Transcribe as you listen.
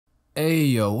Hey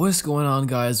yo, what's going on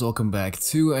guys? Welcome back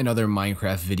to another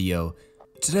Minecraft video.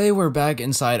 Today we're back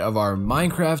inside of our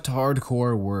Minecraft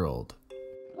hardcore world.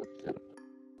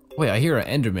 Wait, I hear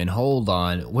an Enderman. Hold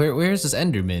on. Where's this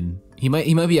Enderman? He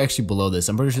might be actually below this.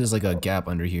 I'm pretty sure there's like a gap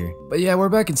under here. But yeah, we're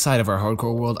back inside of our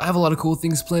hardcore world. I have a lot of cool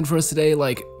things planned for us today,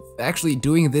 like actually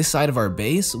doing this side of our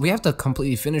base. We have to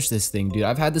completely finish this thing, dude.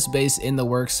 I've had this base in the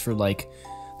works for like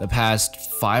the past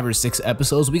 5 or 6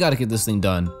 episodes. We gotta get this thing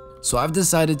done. So I've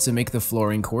decided to make the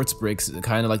flooring quartz bricks,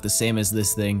 kind of like the same as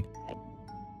this thing.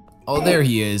 Oh, there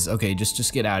he is. Okay,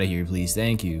 just get out of here, please.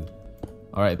 Thank you.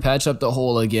 Alright, patch up the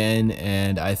hole again,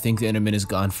 and I think the Enderman is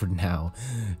gone for now.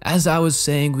 As I was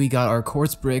saying, we got our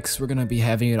quartz bricks. We're gonna be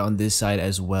having it on this side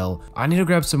as well. I need to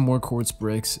grab some more quartz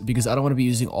bricks because I don't want to be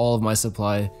using all of my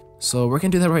supply. So we're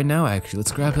gonna do that right now, actually.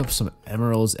 Let's grab up some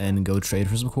emeralds and go trade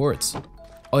for some quartz.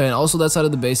 Oh yeah, and also that side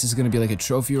of the base is going to be like a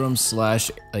trophy room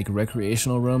slash like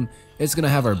recreational room. It's going to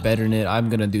have our bed in it. I'm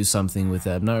going to do something with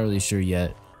that. I'm not really sure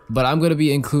yet. But I'm going to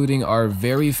be including our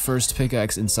very first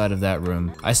pickaxe inside of that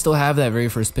room. I still have that very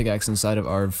first pickaxe inside of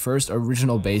our first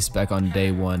original base back on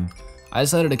day 1. I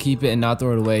decided to keep it and not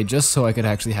throw it away just so I could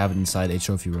actually have it inside a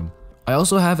trophy room. I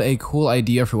also have a cool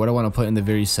idea for what I want to put in the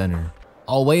very center.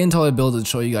 I'll wait until I build it to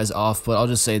show you guys off, but I'll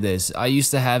just say this. I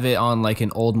used to have it on like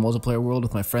an old multiplayer world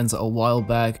with my friends a while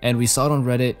back, and we saw it on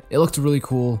Reddit. It looked really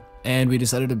cool, and we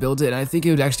decided to build it, and I think it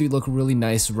would actually look really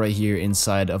nice right here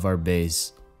inside of our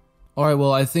base. Alright,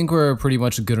 well, I think we're pretty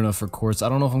much good enough for quartz. I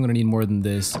don't know if I'm gonna need more than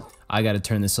this. I gotta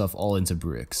turn this stuff all into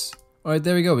bricks. Alright,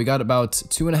 there we go. We got about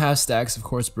 2.5 stacks of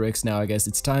quartz bricks. Now I guess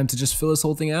it's time to just fill this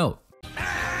whole thing out.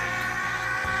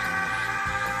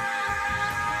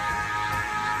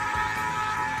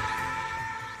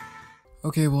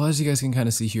 Okay, well, as you guys can kind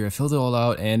of see here, I filled it all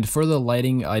out, and for the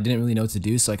lighting, I didn't really know what to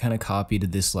do, so I kind of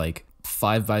copied this like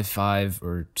 5x5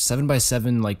 or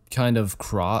 7x7 like kind of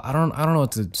cross. I don't know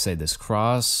what to say. This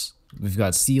cross. We've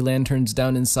got sea lanterns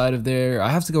down inside of there. I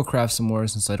have to go craft some more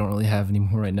since I don't really have any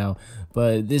more right now.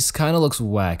 But this kind of looks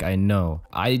whack, I know.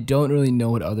 I don't really know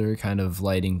what other kind of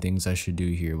lighting things I should do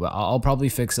here, but I'll probably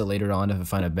fix it later on if I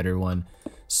find a better one.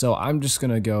 So I'm just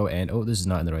gonna go and oh, this is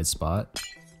not in the right spot.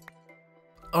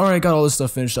 Alright, got all this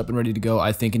stuff finished up and ready to go.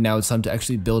 I think now it's time to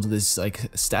actually build this like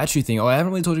statue thing. Oh, I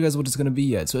haven't really told you guys what it's gonna be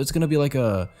yet. So it's gonna be like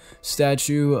a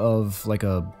statue of like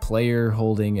a player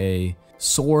holding a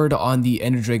sword on the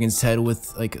ender dragon's head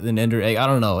with like an ender egg. I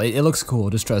don't know. It looks cool.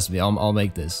 Just trust me. I'll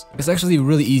make this. It's actually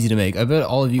really easy to make. I bet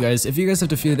all of you guys, if you guys have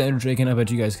defeated the ender dragon, I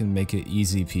bet you guys can make it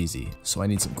easy peasy. So I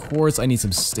need some quartz. I need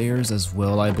some stairs as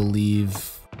well, I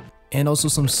believe. And also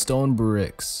some stone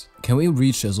bricks. Can we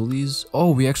re-chisel these?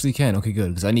 Oh, we actually can. Okay, good,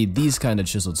 because I need these kind of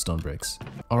chiseled stone bricks.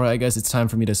 Alright, I guess it's time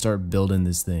for me to start building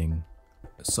this thing.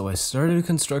 So I started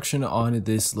construction on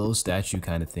this little statue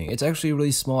kind of thing. It's actually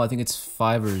really small. I think it's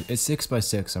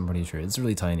 6x6, I'm pretty sure. It's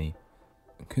really tiny.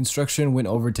 Construction went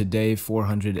over to day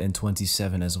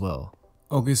 427 as well.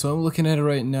 Okay, so I'm looking at it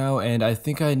right now, and I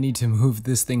think I need to move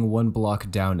this thing 1 block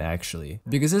down actually.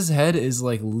 Because his head is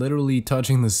like literally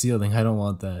touching the ceiling. I don't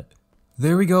want that.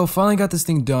 There we go, finally got this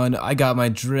thing done. I got my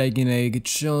dragon egg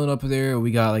chilling up there. We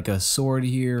got like a sword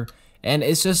here. And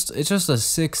it's just a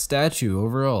sick statue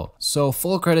overall. So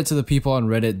full credit to the people on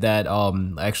Reddit that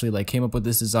actually like came up with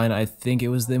this design. I think it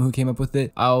was them who came up with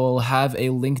it. I will have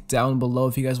a link down below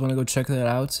if you guys want to go check that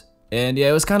out. And yeah,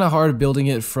 it was kind of hard building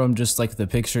it from just like the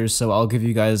pictures, so I'll give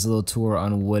you guys a little tour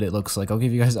on what it looks like. I'll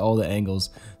give you guys all the angles.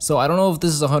 So I don't know if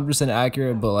this is 100%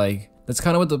 accurate, but like that's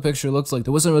kind of what the picture looks like.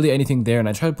 There wasn't really anything there, and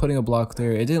I tried putting a block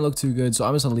there. It didn't look too good, so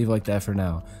I'm just gonna leave it like that for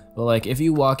now. But like if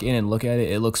you walk in and look at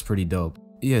it, it looks pretty dope.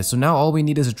 Yeah, so now all we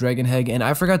need is a dragon egg, and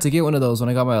I forgot to get one of those when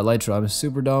I got my elytra. I'm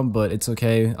super dumb, but it's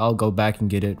okay. I'll go back and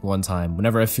get it one time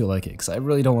whenever I feel like it, because I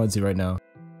really don't want to right now.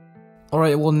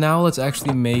 Alright, well now let's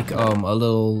actually make a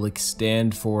little like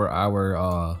stand for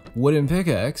our wooden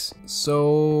pickaxe.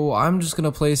 So I'm just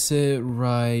gonna place it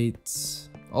right...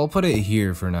 I'll put it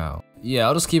here for now. Yeah,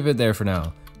 I'll just keep it there for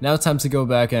now. Now it's time to go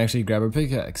back and actually grab our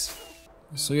pickaxe.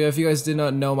 So yeah, if you guys did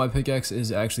not know, my pickaxe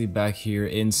is actually back here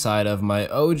inside of my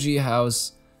OG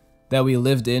house that we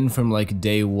lived in from like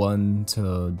day 1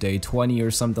 to day 20 or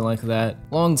something like that.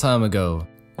 Long time ago.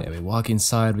 Yeah, we walk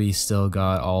inside, we still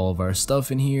got all of our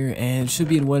stuff in here, and it should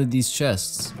be in one of these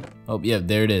chests. Oh yeah,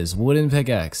 there it is, wooden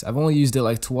pickaxe. I've only used it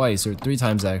like twice or 3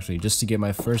 times actually, just to get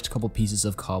my first couple pieces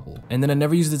of cobble. And then I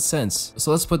never used it since.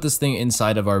 So let's put this thing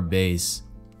inside of our base.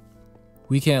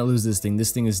 We can't lose this thing.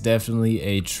 This thing is definitely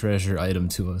a treasure item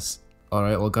to us.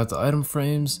 Alright, well got the item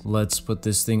frames. Let's put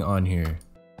this thing on here.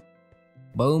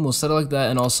 Boom, we'll set it like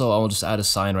that, and also I'll just add a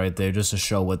sign right there just to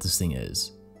show what this thing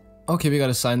is. Okay, we got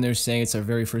a sign there saying it's our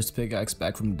very first pickaxe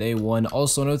back from day 1.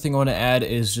 Also, another thing I want to add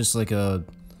is just like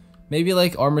maybe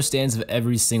like armor stands of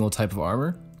every single type of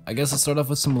armor. I guess I'll start off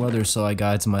with some leather, so I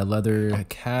got my leather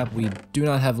cap. We do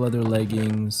not have leather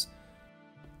leggings.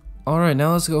 Alright,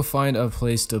 now let's go find a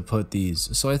place to put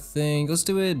these. So I think, let's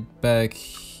do it back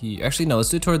here. Actually, no, let's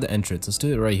do it toward the entrance. Let's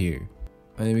do it right here.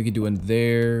 I think we could do one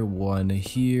there, one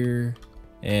here,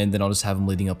 and then I'll just have them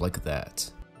leading up like that.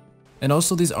 And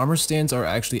also, these armor stands are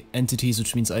actually entities,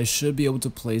 which means I should be able to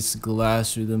place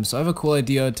glass through them. So I have a cool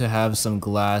idea to have some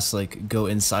glass like go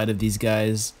inside of these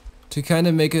guys to kind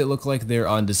of make it look like they're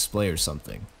on display or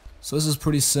something. So this is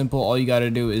pretty simple. All you gotta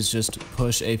do is just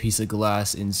push a piece of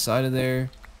glass inside of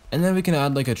there, and then we can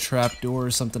add like a trap door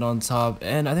or something on top,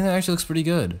 and I think that actually looks pretty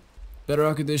good.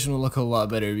 Bedrock Edition will look a lot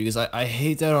better because I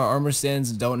hate that our armor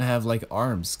stands don't have like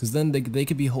arms, because then they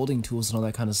could be holding tools and all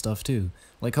that kind of stuff too.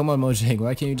 Like, come on Mojang,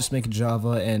 why can't you just make Java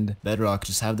and Bedrock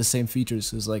just have the same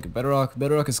features? Because like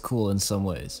Bedrock is cool in some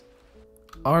ways.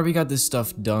 Alright, we got this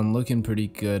stuff done, looking pretty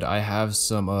good. I have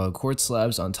some quartz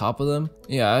slabs on top of them.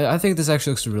 Yeah, I think this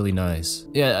actually looks really nice.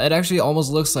 Yeah, it actually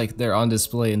almost looks like they're on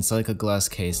display inside like a glass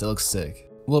case. That looks sick.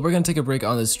 Well, we're gonna take a break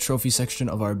on this trophy section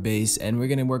of our base, and we're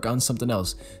gonna work on something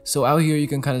else. So out here, you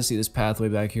can kind of see this pathway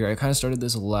back here. I kind of started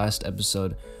this last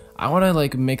episode. I want to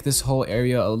like make this whole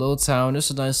area a little town, just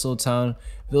a nice little town.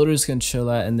 Villagers can chill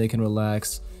at and they can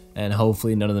relax, and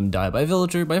hopefully none of them die.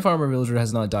 My farmer villager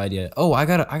has not died yet. Oh, I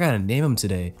gotta name him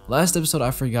today. Last episode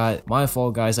I forgot. My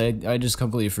fault, guys. I just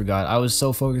completely forgot. I was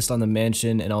so focused on the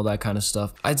mansion and all that kind of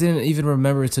stuff. I didn't even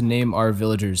remember to name our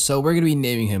villagers. So we're gonna be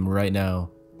naming him right now.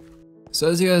 So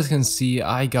as you guys can see,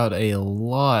 I got a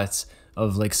lot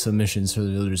of like submissions for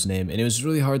the villager's name, and it was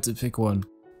really hard to pick one.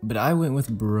 But I went with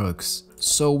Brooks.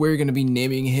 So we're gonna be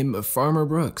naming him Farmer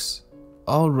Brooks.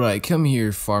 Alright, come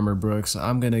here, Farmer Brooks.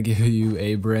 I'm gonna give you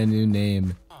a brand new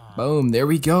name. Boom, there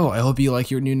we go. I hope you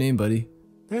like your new name, buddy.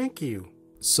 Thank you.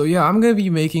 So yeah, I'm gonna be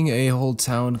making a whole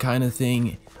town kind of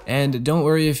thing. And don't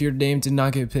worry if your name did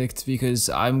not get picked, because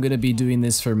I'm gonna be doing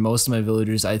this for most of my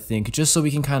villagers, I think, just so we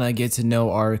can kind of get to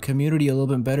know our community a little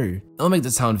bit better. It'll make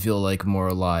the town feel like more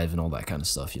alive and all that kind of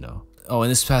stuff, you know. Oh, and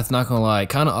this path, not gonna lie,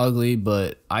 kind of ugly,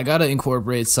 but I gotta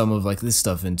incorporate some of like this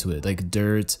stuff into it, like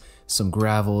dirt, some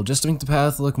gravel, just to make the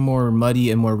path look more muddy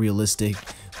and more realistic.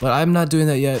 But I'm not doing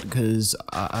that yet because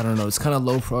I don't know, it's kind of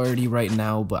low priority right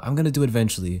now, but I'm gonna do it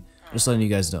eventually, just letting you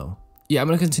guys know. Yeah, I'm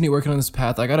gonna continue working on this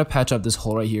path. I gotta patch up this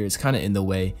hole right here, it's kind of in the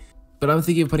way. But I'm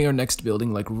thinking of putting our next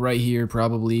building like right here,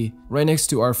 probably right next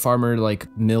to our farmer like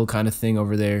mill kind of thing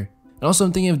over there. And also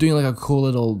I'm thinking of doing like a cool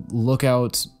little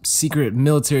lookout secret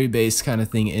military base kind of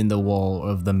thing in the wall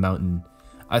of the mountain.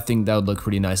 I think that would look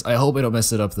pretty nice. I hope I don't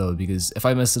mess it up though, because if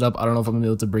I mess it up, I don't know if I'm gonna be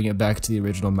able to bring it back to the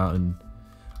original mountain.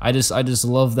 I just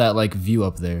love that like view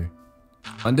up there.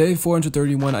 On day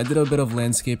 431, I did a bit of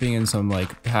landscaping and some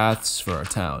like paths for our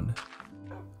town.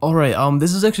 Alright,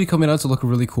 this is actually coming out to look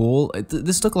really cool.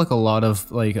 This took like a lot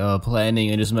of like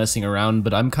planning and just messing around,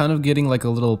 but I'm kind of getting like a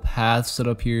little path set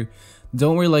up here.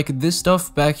 Don't worry, like this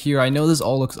stuff back here, I know this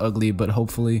all looks ugly, but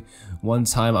hopefully one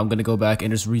time I'm gonna go back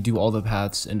and just redo all the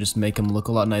paths and just make them look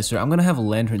a lot nicer. I'm gonna have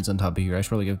lanterns on top of here. I should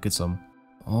probably get some.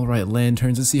 Alright,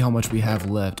 lanterns, let's see how much we have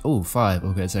left. Oh, 5.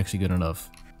 Okay, it's actually good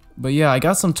enough. But yeah, I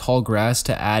got some tall grass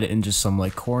to add in just some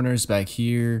like corners back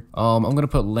here. I'm gonna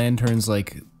put lanterns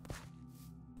like...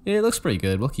 Yeah, it looks pretty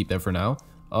good. We'll keep that for now.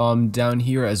 Down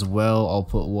here as well, I'll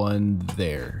put one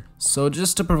there. So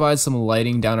just to provide some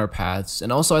lighting down our paths.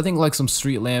 And also I think like some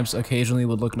street lamps occasionally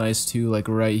would look nice too, like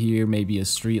right here, maybe a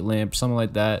street lamp, something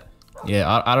like that.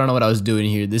 Yeah, I don't know what I was doing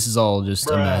here. This is all just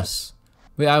a mess.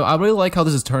 But yeah, I really like how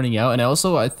this is turning out. And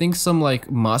also I think some like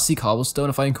mossy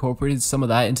cobblestone, if I incorporated some of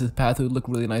that into the path, it would look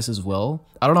really nice as well.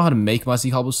 I don't know how to make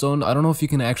mossy cobblestone. I don't know if you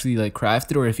can actually like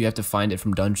craft it or if you have to find it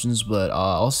from dungeons, but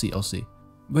I'll see.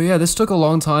 But yeah, this took a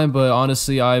long time, but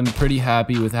honestly, I'm pretty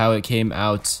happy with how it came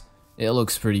out. It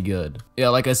looks pretty good. Yeah,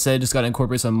 like I said, just gotta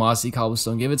incorporate some mossy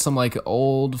cobblestone, give it some like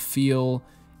old feel,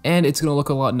 and it's gonna look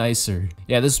a lot nicer.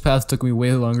 Yeah, this path took me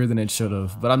way longer than it should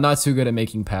have, but I'm not too good at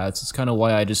making paths. It's kind of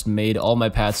why I just made all my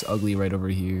paths ugly right over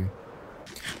here.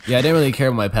 Yeah, I didn't really care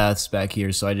about my paths back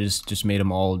here, so I just made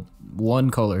them all one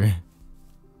color.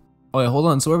 Oh yeah, hold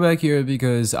on, so we're back here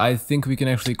because I think we can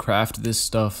actually craft this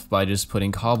stuff by just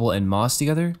putting cobble and moss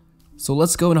together. So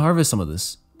let's go and harvest some of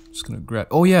this. Just gonna grab,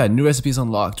 oh yeah, new recipes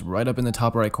unlocked. Right up in the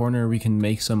top right corner, we can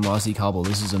make some mossy cobble.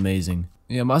 This is amazing.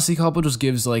 Yeah, mossy cobble just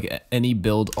gives like any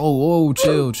build. Oh, whoa,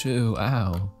 chill,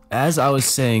 ow. As I was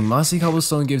saying, mossy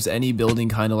cobblestone gives any building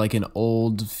kind of like an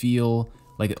old feel,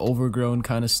 like overgrown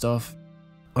kind of stuff.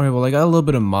 Alright, well I got a little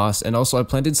bit of moss, and also I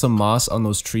planted some moss on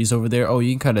those trees over there. Oh,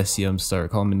 you can kind of see them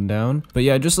start calming down. But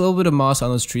yeah, just a little bit of moss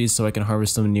on those trees so I can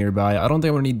harvest them nearby. I don't think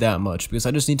I'm gonna need that much because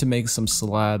I just need to make some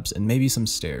slabs and maybe some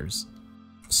stairs.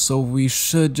 So we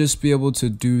should just be able to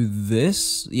do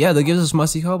this. Yeah, that gives us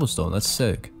mossy cobblestone. That's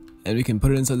sick. And we can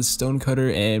put it inside the stone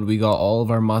cutter, and we got all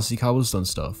of our mossy cobblestone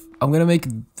stuff. I'm gonna make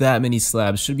that many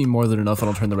slabs. Should be more than enough, and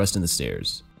I'll turn the rest into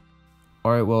stairs.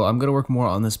 Alright, well, I'm gonna work more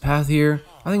on this path here.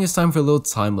 I think it's time for a little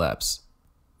time lapse.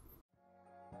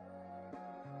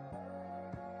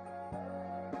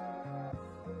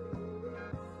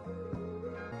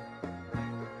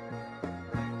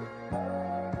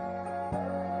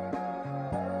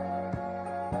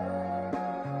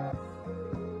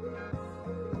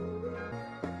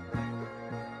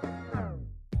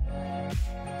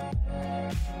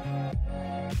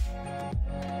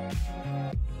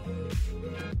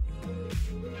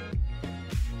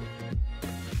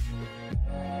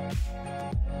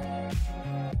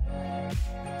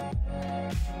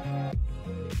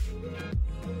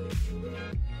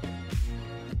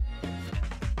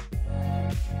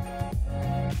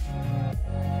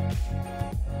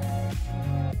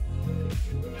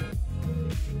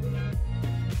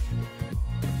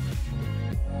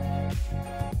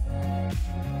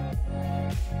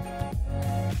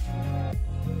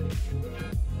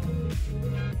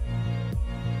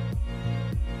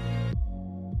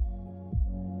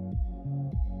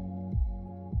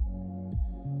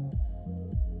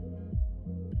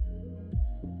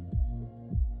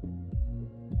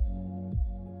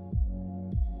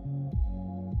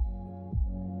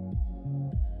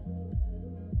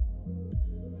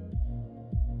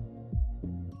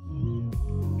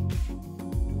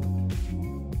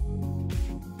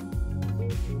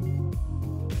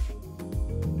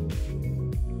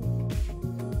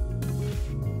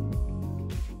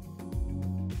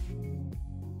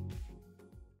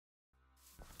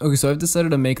 Okay, so I've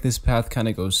decided to make this path kind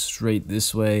of go straight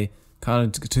this way, kind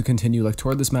of to continue like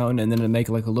toward this mountain, and then to make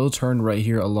like a little turn right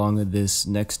here along this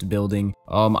next building.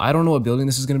 I don't know what building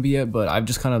this is gonna be yet, but I've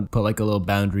just kind of put like a little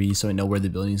boundary so I know where the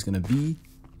building is gonna be.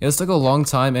 Yeah, it's took a long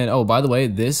time, and oh, by the way,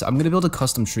 I'm gonna build a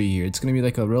custom tree here. It's gonna be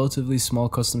like a relatively small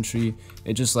custom tree.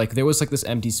 It just like, there was like this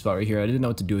empty spot right here. I didn't know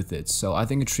what to do with it, so I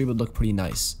think a tree would look pretty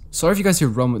nice. Sorry if you guys hear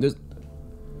rumbling.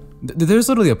 There's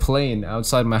literally a plane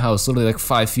outside my house, literally like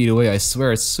 5 feet away. I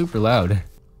swear, it's super loud.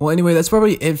 Well, anyway, that's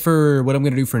probably it for what I'm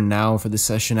gonna do for now, for this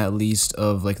session at least,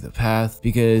 of like the path,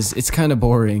 because it's kind of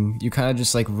boring. You're kind of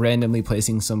just like randomly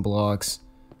placing some blocks,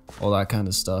 all that kind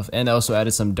of stuff. And I also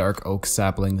added some dark oak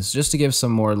saplings just to give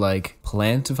some more like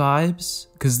plant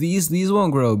vibes, because these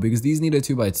won't grow because these need a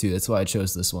 2x2. That's why I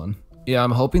chose this one. Yeah,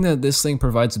 I'm hoping that this thing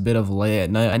provides a bit of light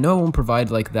at night. I know it won't provide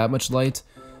like that much light.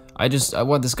 I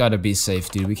want this guy to be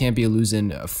safe, dude. We can't be losing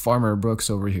Farmer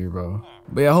Brooks over here, bro.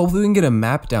 But yeah, hopefully we can get a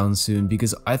map down soon,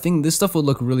 because I think this stuff would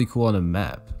look really cool on a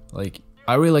map. Like,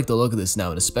 I really like the look of this now,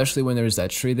 and especially when there's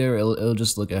that tree there, it'll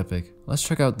just look epic. Let's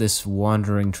check out this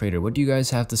wandering trader. What do you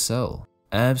guys have to sell?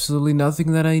 Absolutely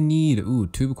nothing that I need. Ooh,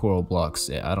 tube coral blocks.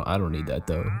 Yeah, I don't need that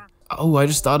though. Oh, I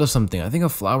just thought of something. I think a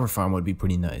flower farm would be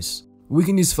pretty nice. We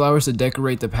can use flowers to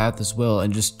decorate the path as well,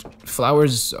 and just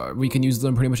flowers, we can use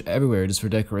them pretty much everywhere just for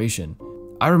decoration.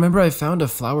 I remember I found a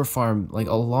flower farm like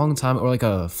a long time, or like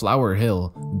a flower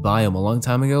hill biome a long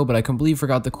time ago, but I completely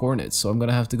forgot the coordinates, so I'm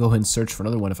gonna have to go and search for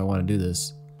another one if I want to do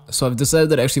this. So I've decided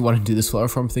that I actually want to do this flower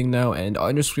farm thing now, and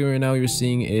on your screen right now you're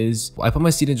seeing is, I put my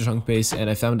seed into chunk base, and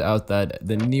I found out that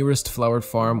the nearest flower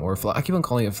farm, or I keep on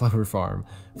calling it flower farm,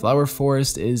 flower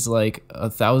forest, is like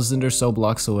 1,000 or so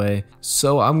blocks away.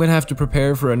 So I'm gonna have to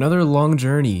prepare for another long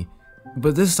journey,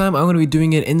 but this time I'm gonna be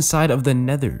doing it inside of the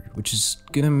nether, which is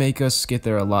gonna make us get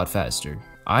there a lot faster.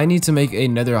 I need to make a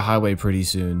nether highway pretty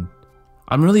soon.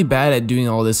 I'm really bad at doing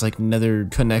all this like nether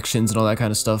connections and all that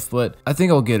kind of stuff, but I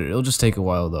think I'll get it. It'll just take a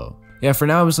while though. Yeah, for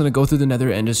now I'm just gonna go through the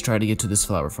nether and just try to get to this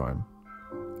flower farm.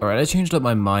 Alright, I changed up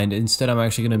my mind. Instead, I'm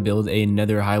actually gonna build a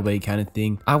nether highway kind of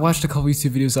thing. I watched a couple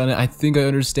YouTube videos on it. I think I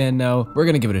understand now. We're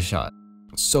gonna give it a shot.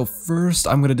 So first,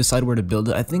 I'm gonna decide where to build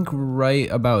it. I think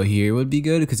right about here would be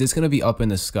good, because it's gonna be up in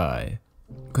the sky.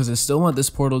 Because I still want this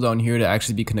portal down here to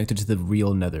actually be connected to the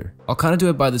real nether. I'll kind of do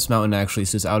it by this mountain actually,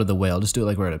 so it's out of the way. I'll just do it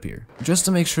like right up here, just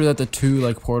to make sure that the two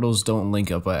like portals don't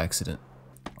link up by accident.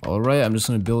 Alright, I'm just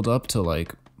gonna build up to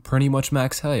like pretty much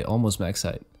max height, almost max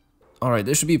height. Alright,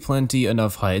 there should be plenty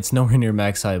enough height. It's nowhere near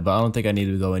max height, but I don't think I need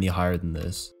to go any higher than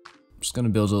this. I'm just gonna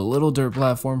build a little dirt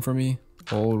platform for me.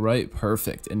 Alright,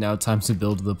 perfect. And now time to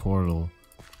build the portal.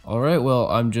 Alright, well,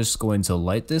 I'm just going to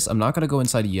light this. I'm not going to go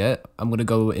inside yet. I'm going to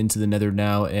go into the nether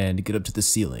now and get up to the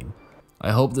ceiling.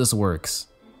 I hope this works.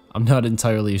 I'm not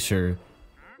entirely sure.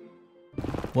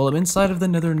 Well, I'm inside of the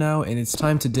nether now, and it's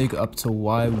time to dig up to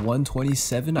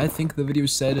Y127, I think the video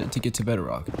said, to get to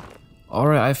bedrock.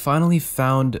 Alright, I finally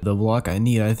found the block I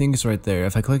need. I think it's right there.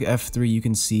 If I click F3, you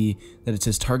can see that it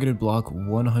says targeted block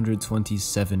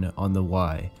 127 on the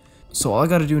Y. So all I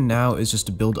gotta do now is just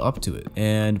to build up to it,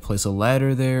 and place a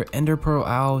ladder there, ender pearl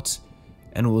out,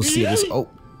 and we'll see this. Oh,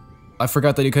 I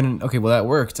forgot that you couldn't. Okay, well that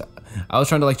worked. I was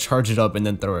trying to like charge it up and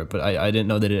then throw it, but I didn't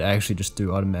know that it actually just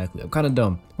threw automatically. I'm kind of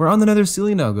dumb. We're on the nether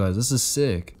ceiling now, guys. This is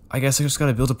sick. I guess I just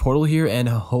gotta build a portal here and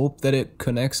hope that it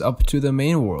connects up to the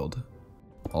main world.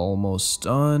 Almost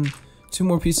done. 2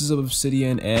 more pieces of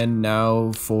obsidian, and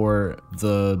now for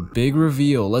the big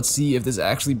reveal. Let's see if this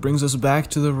actually brings us back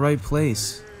to the right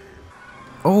place.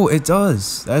 Oh, it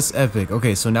does. That's epic.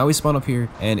 Okay, so now we spawn up here,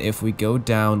 and if we go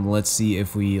down, let's see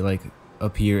if we like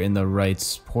appear in the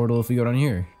right portal if we go down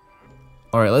here.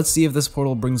 Alright, let's see if this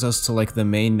portal brings us to like the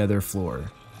main nether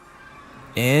floor.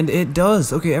 And it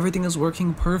does. Okay, everything is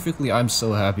working perfectly. I'm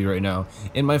so happy right now.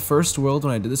 In my first world,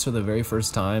 when I did this for the very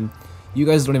first time, you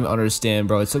guys don't even understand,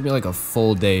 bro. It took me like a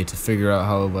full day to figure out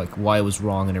how, like, why it was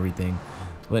wrong and everything.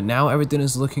 But now everything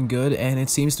is looking good, and it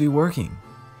seems to be working.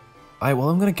 Alright, well,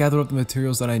 I'm gonna gather up the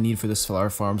materials that I need for this flower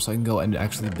farm so I can go and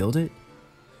actually build it.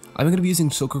 I'm gonna be using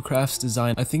Shulkercraft's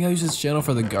design. I think I use this channel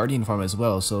for the Guardian farm as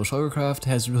well, so Shulkercraft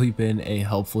has really been a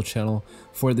helpful channel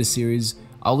for this series.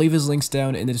 I'll leave his links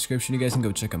down in the description. You guys can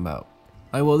go check him out.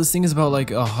 Alright, well, this thing is about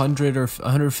like 100 or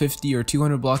 150 or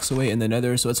 200 blocks away in the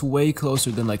nether, so it's way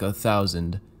closer than like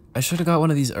 1,000. I should have got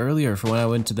one of these earlier for when I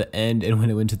went to the end and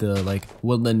when I went to the like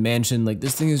woodland mansion. Like,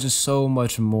 this thing is just so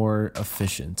much more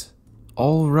efficient.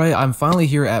 Alright, I'm finally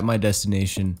here at my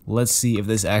destination. Let's see if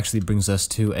this actually brings us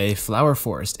to a flower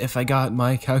forest, if I got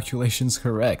my calculations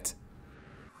correct.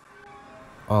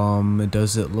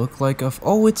 Does it look like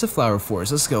oh, it's a flower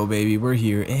forest. Let's go, baby. We're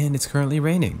here, and it's currently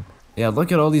raining. Yeah,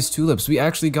 look at all these tulips. We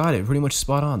actually got it pretty much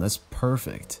spot on. That's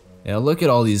perfect. Yeah, look at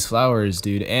all these flowers,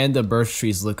 dude. And the birch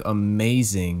trees look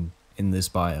amazing in this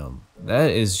biome.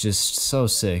 That is just so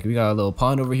sick. We got a little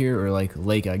pond over here, or like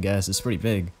lake, I guess. It's pretty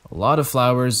big. A lot of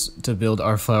flowers to build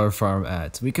our flower farm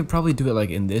at. We could probably do it like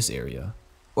in this area.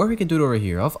 Or we could do it over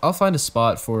here. I'll find a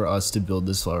spot for us to build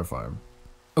this flower farm.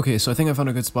 Okay, so I think I found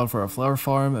a good spot for our flower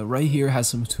farm. Right here has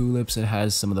some tulips. It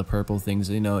has some of the purple things.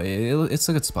 You know, it's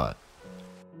a good spot.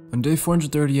 On day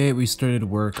 438, we started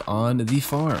work on the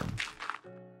farm.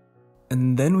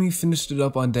 And then we finished it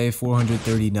up on day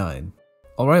 439.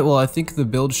 Alright, well, I think the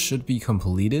build should be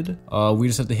completed. We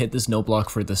just have to hit this note block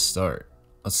for it to start.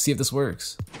 Let's see if this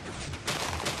works.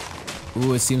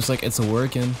 Ooh, it seems like it's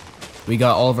working. We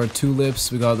got all of our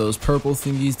tulips, we got those purple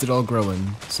thingies that all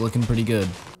growing. It's looking pretty good.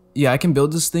 Yeah, I can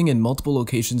build this thing in multiple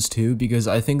locations too, because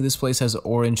I think this place has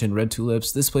orange and red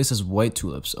tulips. This place has white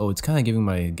tulips. Oh, it's kind of giving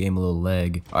my game a little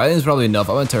leg. I think it's probably enough.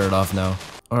 I'm gonna turn it off now.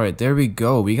 Alright, there we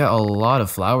go. We got a lot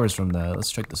of flowers from that.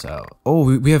 Let's check this out.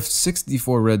 Oh, we have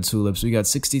 64 red tulips. We got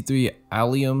 63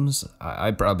 alliums.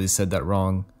 I probably said that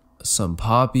wrong. Some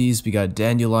poppies. We got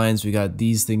dandelions. We got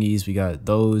these thingies. We got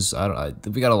those.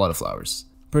 We got a lot of flowers.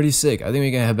 Pretty sick. I think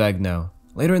we can head back now.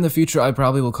 Later in the future, I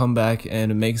probably will come back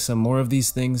and make some more of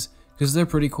these things, because they're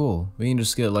pretty cool. We can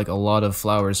just get like a lot of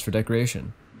flowers for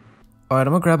decoration. Alright,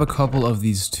 I'm gonna grab a couple of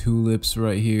these tulips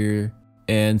right here,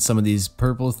 and some of these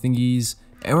purple thingies,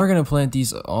 and we're gonna plant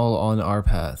these all on our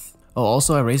path. Oh,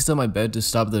 also I raised up my bed to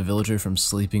stop the villager from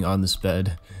sleeping on this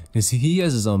bed, because he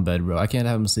has his own bed, bro. I can't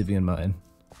have him sleeping in mine.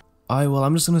 Alright, well,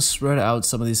 I'm just gonna spread out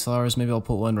some of these flowers. Maybe I'll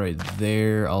put one right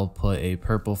there. I'll put a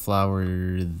purple flower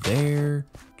there.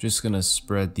 Just gonna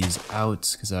spread these out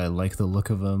because I like the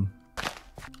look of them.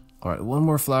 Alright, one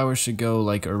more flower should go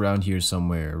like around here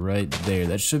somewhere, right there.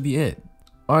 That should be it.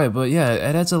 Alright, but yeah,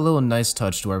 it adds a little nice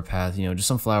touch to our path, you know, just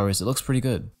some flowers. It looks pretty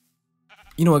good.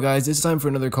 You know what, guys, it's time for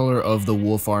another color of the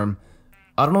wool farm.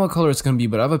 I don't know what color it's gonna be,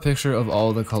 but I have a picture of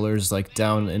all the colors like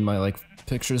down in my like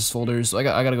pictures folder, so I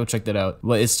gotta go check that out.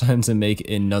 But it's time to make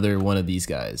another one of these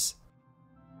guys.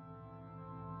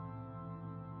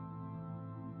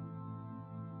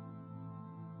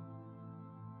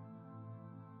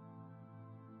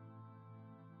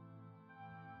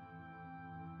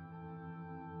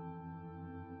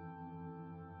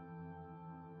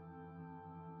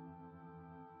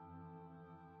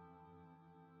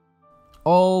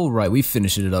 Alright, we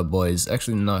finished it up, boys.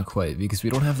 Actually, not quite, because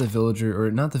we don't have the villager, or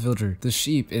not the villager, the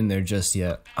sheep in there just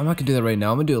yet. I'm not gonna do that right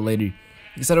now. I'm gonna do it later,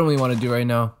 because I don't really want to do it right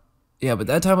now. Yeah, but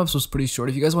that time-lapse was pretty short.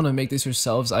 If you guys want to make this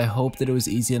yourselves, I hope that it was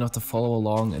easy enough to follow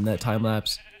along in that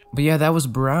time-lapse. But yeah, that was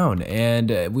brown,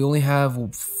 and we only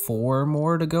have 4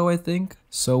 more to go, I think.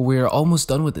 So we're almost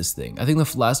done with this thing. I think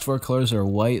the last 4 colors are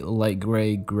white, light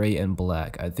gray, gray, and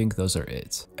black. I think those are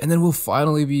it. And then we'll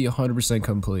finally be 100%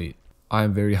 complete.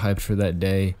 I'm very hyped for that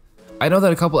day. I know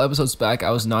that a couple episodes back,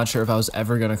 I was not sure if I was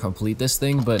ever gonna complete this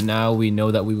thing, but now we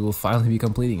know that we will finally be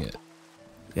completing it.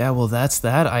 Yeah, well that's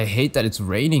that. I hate that it's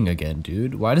raining again,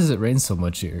 dude. Why does it rain so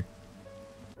much here?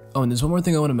 Oh, and there's one more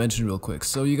thing I want to mention real quick.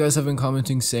 So you guys have been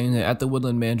commenting saying that at the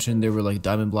Woodland Mansion there were like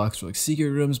diamond blocks for like secret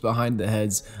rooms behind the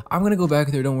heads. I'm gonna go back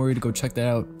there, don't worry, to go check that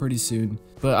out pretty soon.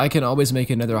 But I can always make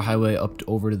another highway up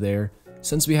over to there.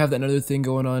 Since we have that other thing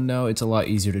going on now, it's a lot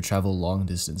easier to travel long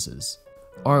distances.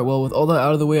 Alright, well with all that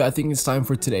out of the way, I think it's time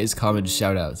for today's comment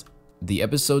shoutout. The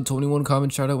episode 21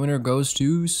 comment shoutout winner goes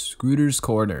to Scooter's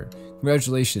Corner.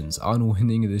 Congratulations on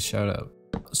winning this shoutout.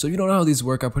 So if you don't know how these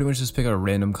work, I pretty much just pick a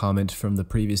random comment from the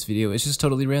previous video. It's just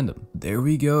totally random. There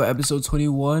we go, episode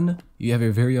 21. You have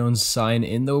your very own sign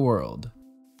in the world.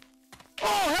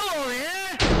 Oh, hello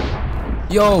there!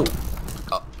 Yo!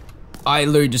 I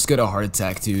literally just got a heart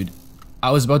attack, dude.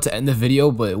 I was about to end the video,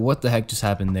 but what the heck just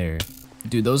happened there?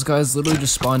 Dude, those guys literally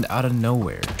just spawned out of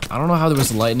nowhere. I don't know how there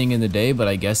was lightning in the day, but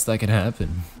I guess that can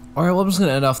happen. Alright, well I'm just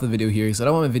gonna end off the video here because I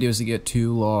don't want my videos to get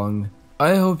too long.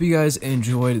 I hope you guys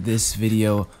enjoyed this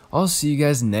video. I'll see you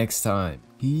guys next time.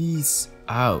 Peace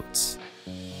out.